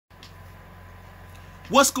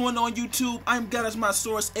What's going on, YouTube? I'm God as my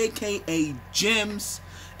source, aka Gems.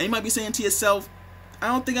 And you might be saying to yourself, I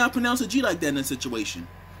don't think I pronounce a G like that in this situation.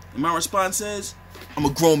 And my response is, I'm a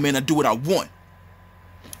grown man, I do what I want.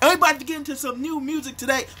 I'm about to get into some new music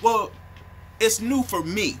today. Well, it's new for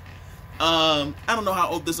me. I don't know how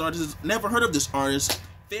old this artist is. Never heard of this artist.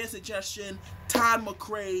 Fan suggestion, Todd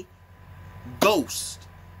McCray, Ghost.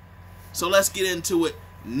 So let's get into it.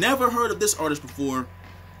 Never heard of this artist before.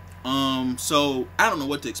 So I don't know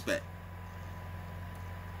what to expect.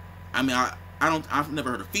 I mean, I've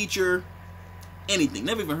never heard a feature, anything.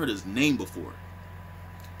 Never even heard his name before.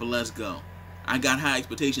 But let's go. I got high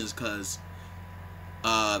expectations because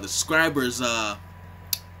the subscribers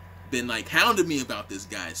been like hounding me about this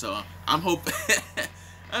guy. So I'm hoping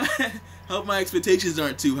hope my expectations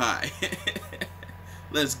aren't too high.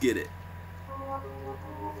 Let's get it.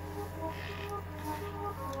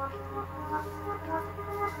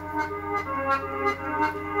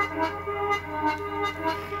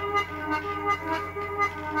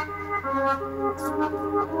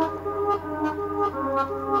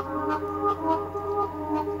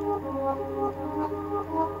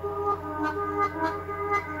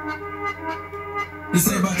 This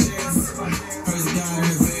ain't about chance. Praise the God in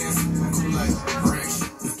advance. I'm cool like fresh.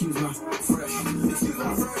 Excuse my fresh. Excuse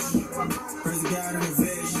my fresh. Praise the God in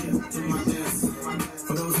advance. Yeah, do my dance.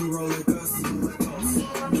 For those who roll like us,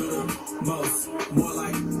 do the most. More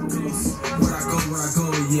like ghosts. Where I go,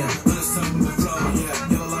 yeah. Little something with the flow, yeah.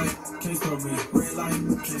 Yellow light, can't stop me. Red light,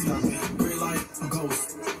 can't stop me. Green light, a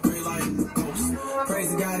ghost. Green light, ghost. Praise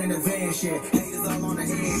the God in advance, yeah. Haters all on the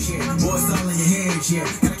edge, yeah. Boys all in your head, yeah.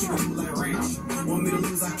 Gotta keep it cool like ranch. Want me to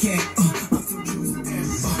lose, I can't. I'm too juiced,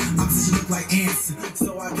 and opposition look like ants.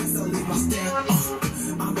 So I guess I'll leave my stamp.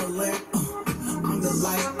 I'm the lamp, I'm the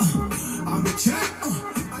light, I'm the champ.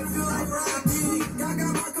 I feel like Rocky. I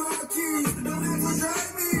got my car keys. Don't have to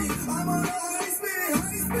drive me. I'm on a high speed,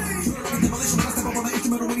 high speed. Demolition when I step up on the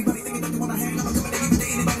instrumental. Anybody thinking that they wanna hang, I'm a coming to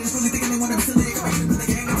anybody that's really thinking they wanna be silly. I'm into the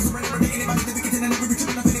gang, I'm surrender to anybody that be getting and every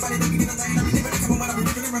tripping up anybody that be getting a lane. I'm never coming when I'm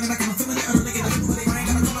ripping and running. I can feel it, I'm feeling it. I'm feeling it. I ain't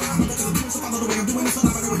gotta come around. So follow the way I'm doing this. I'm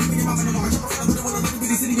about to do it. You and your mama know I'm jumping around with a little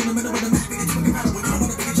bitty city in the middle of the map. It's fucking matter when you don't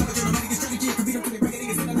wanna be a challenge. You're not a strategy. I can beat up to the raggedy.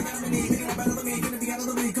 It's not like I'm in it. I'm better than me. Gonna be out of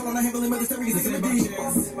the league. Call on a heavily mother series. It's gonna be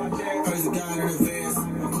praise the God in advance.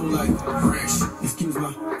 I'm cool like fresh. Excuse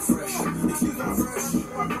my fresh. Excuse my fresh.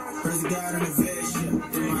 Praise the God in advance. Yeah,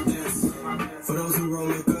 do my dance. For those who roll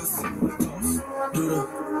like us, do the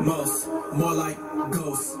most. More like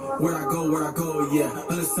ghosts. Where I go, yeah.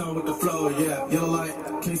 Little song with the flow, yeah. Yellow light,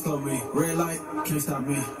 can't stop me. Red light, can't stop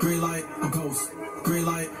me. Green light, I'm ghost. Green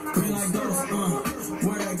light, ghost.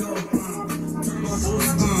 Where I go, turn my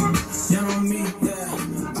boost. Down on me, yeah.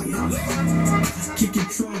 I get lit. Keep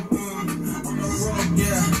control, on the road,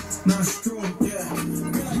 yeah. Not a stroll, yeah.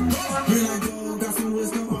 Green light, go. Got some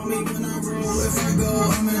wisdom on me when I roll. If I go,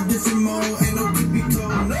 I'm in a different mode. Ain't no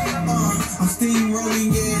typical, I'm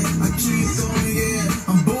steamrolling, yeah. I keep going, yeah.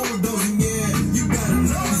 I'm bulldozing, yeah. You gotta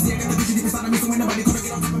know. See, I got the vision deep inside of me, so ain't nobody gonna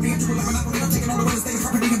get on top of me. I'm triple like an apple, I'm taking all the real estate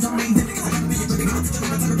property. I'm dominating them because I gotta be a pretty good teacher.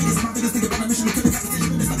 I'm tired of being smart, they just think about a mission. We could've got the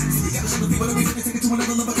decision, but it's not easy. We gotta show the people that we finna take it to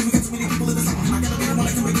another level, cause we got too many people in the song. I gotta be the one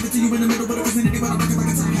that can give it to you in the middle, but the vicinity, but I'm looking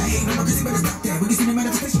like a time. I ain't never crazy, better stop that. We can see the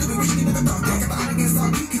manifestation of it, reaching into the dark. I got the eye against all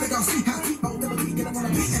me, cause they gon' see how deep. Oh, double D, get up on a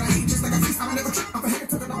beat, and I hate just like a feast. I don't ever trip, I'm ahead,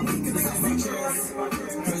 turn it on me, cause they gon' see chairs.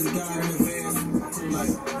 Praise the God in advance, cool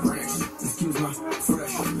like fresh. Excuse my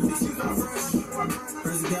fresh. Excuse my fresh.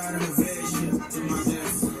 Praise the God in advance, yeah, do my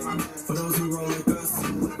dance. For those who roll like us,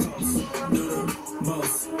 do the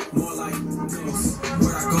most. More like ghosts.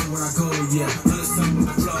 Where I go, yeah. Little something with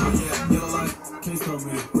the flow, yeah. Yellow light, can't stop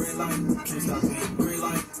me. Red light, can't stop me. Green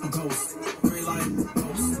light, a ghost. Green light,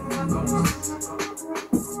 ghost.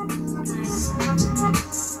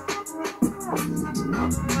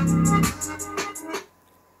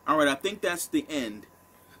 Alright, I think that's the end.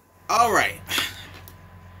 Alright.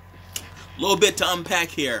 A little bit to unpack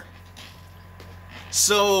here.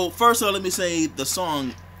 So, first of all, let me say the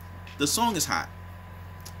song is hot.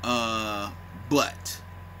 But,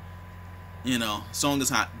 you know, song is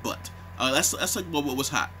hot, but. That's like what was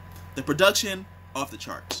hot. The production, off the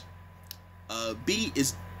charts. Beat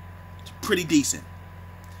is pretty decent.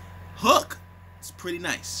 Hook is pretty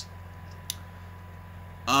nice.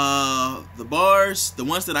 The bars, the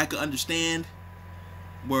ones that I could understand,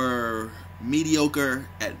 were mediocre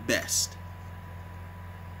at best.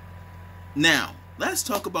 Now, let's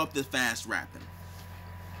talk about the fast rapping.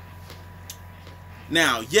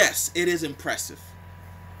 Now, yes, it is impressive.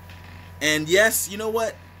 And yes, you know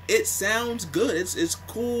what? It sounds good. It's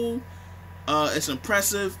cool. It's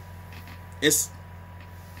impressive. It's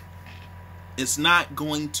it's not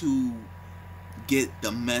going to get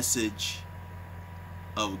the message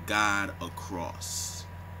of God across.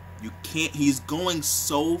 You can't. He's going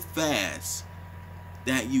so fast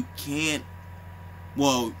that you can't.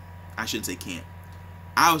 Well, I shouldn't say can't.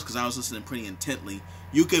 Because I was listening pretty intently.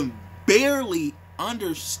 You can barely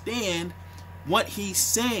understand what he's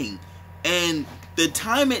saying, and the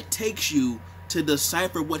time it takes you to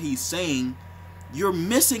decipher what he's saying, you're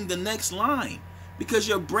missing the next line because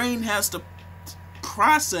your brain has to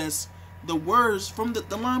process the words from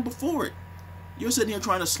the line before it. You're sitting here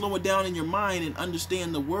trying to slow it down in your mind and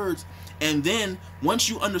understand the words, and then once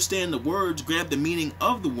you understand the words, grab the meaning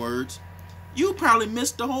of the words, you probably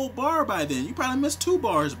missed the whole bar by then. You probably missed 2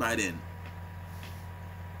 bars by then.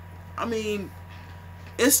 I mean,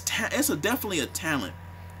 it's definitely a talent.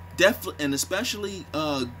 And especially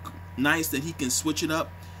nice that he can switch it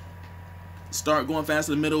up. Start going fast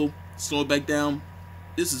in the middle, slow it back down.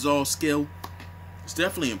 This is all skill. It's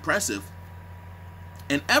definitely impressive.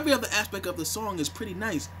 And every other aspect of the song is pretty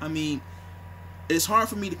nice. I mean, it's hard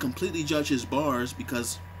for me to completely judge his bars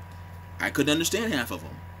because I couldn't understand half of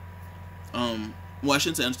them. Well, I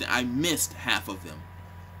shouldn't say understand. I missed half of them.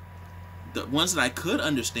 The ones that I could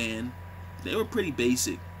understand, they were pretty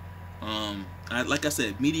basic. Like I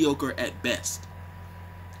said, mediocre at best.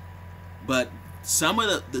 But some of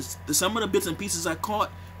the bits and pieces I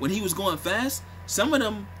caught when he was going fast, some of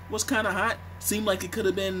them was kind of hot. Seemed like it could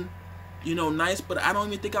have been, nice, but I don't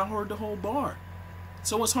even think I heard the whole bar.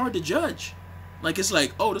 So it's hard to judge. Like, it's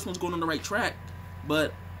like, oh, this one's going on the right track,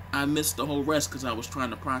 but I missed the whole rest because I was trying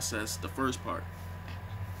to process the first part.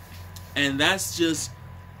 And that's just,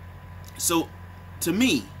 so to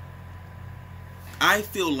me, I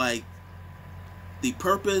feel like the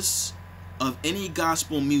purpose of any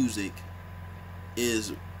gospel music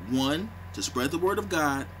is 1, to spread the word of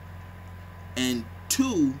God, and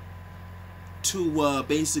 2, to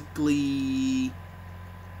basically,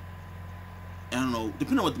 I don't know,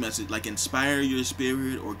 depending on what the message, like inspire your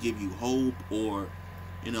spirit or give you hope or,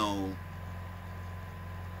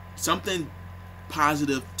 something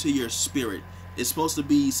positive to your spirit. It's supposed to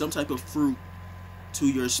be some type of fruit to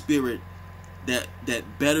your spirit that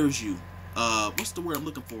betters you. What's the word I'm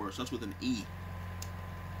looking for? It starts with an E.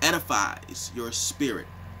 Edifies your spirit.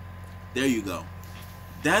 There you go.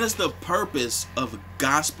 That is the purpose of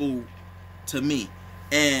gospel to me.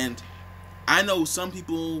 And I know some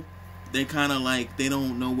people, they kind of like, they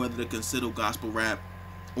don't know whether to consider gospel rap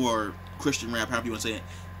or Christian rap, however you want to say it.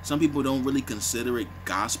 Some people don't really consider it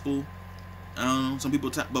gospel. I don't know. Some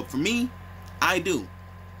people, but for me, I do.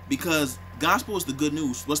 Because gospel is the good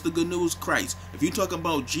news. What's the good news? Christ. If you're talking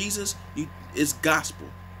about Jesus, it's gospel.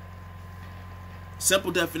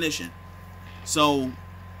 Simple definition. So,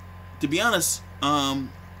 to be honest,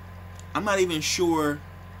 I'm not even sure.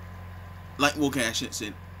 Like, okay, I shouldn't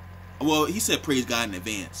say. Well, he said praise God in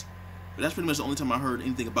advance, but that's pretty much the only time I heard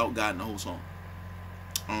anything about God in the whole song.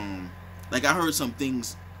 Like I heard some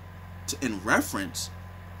things in reference,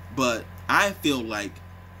 but I feel like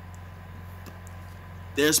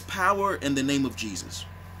there's power in the name of Jesus.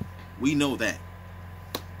 We know that.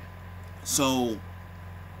 So,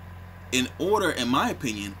 in order, in my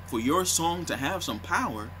opinion, for your song to have some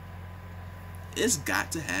power, it's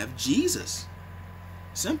got to have Jesus.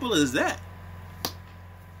 Simple as that.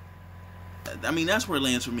 I mean, that's where it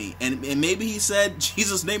lands for me. And maybe he said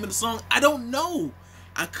Jesus' name in the song. I don't know.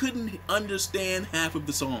 I couldn't understand half of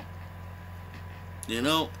the song.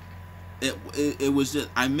 It was just,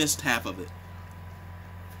 I missed half of it.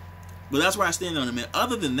 But that's where I stand on it, man.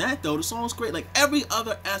 Other than that, though, the song's great. Like, every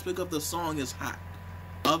other aspect of the song is hot.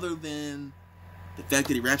 Other than the fact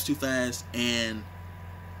that he raps too fast. And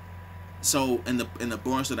so, and the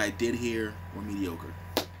bars that I did hear were mediocre.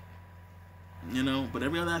 But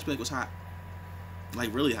every other aspect was hot.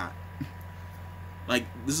 Like, really hot. Like,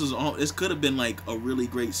 this could have been, like, a really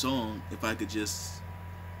great song if I could just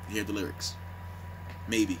hear the lyrics.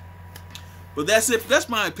 Maybe. But that's it. That's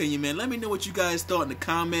my opinion, man. Let me know what you guys thought in the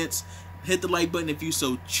comments. Hit the like button if you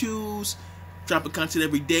so choose. Dropping content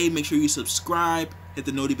every day. Make sure you subscribe. Hit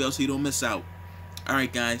the noti bell so you don't miss out.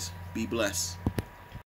 Alright, guys. Be blessed.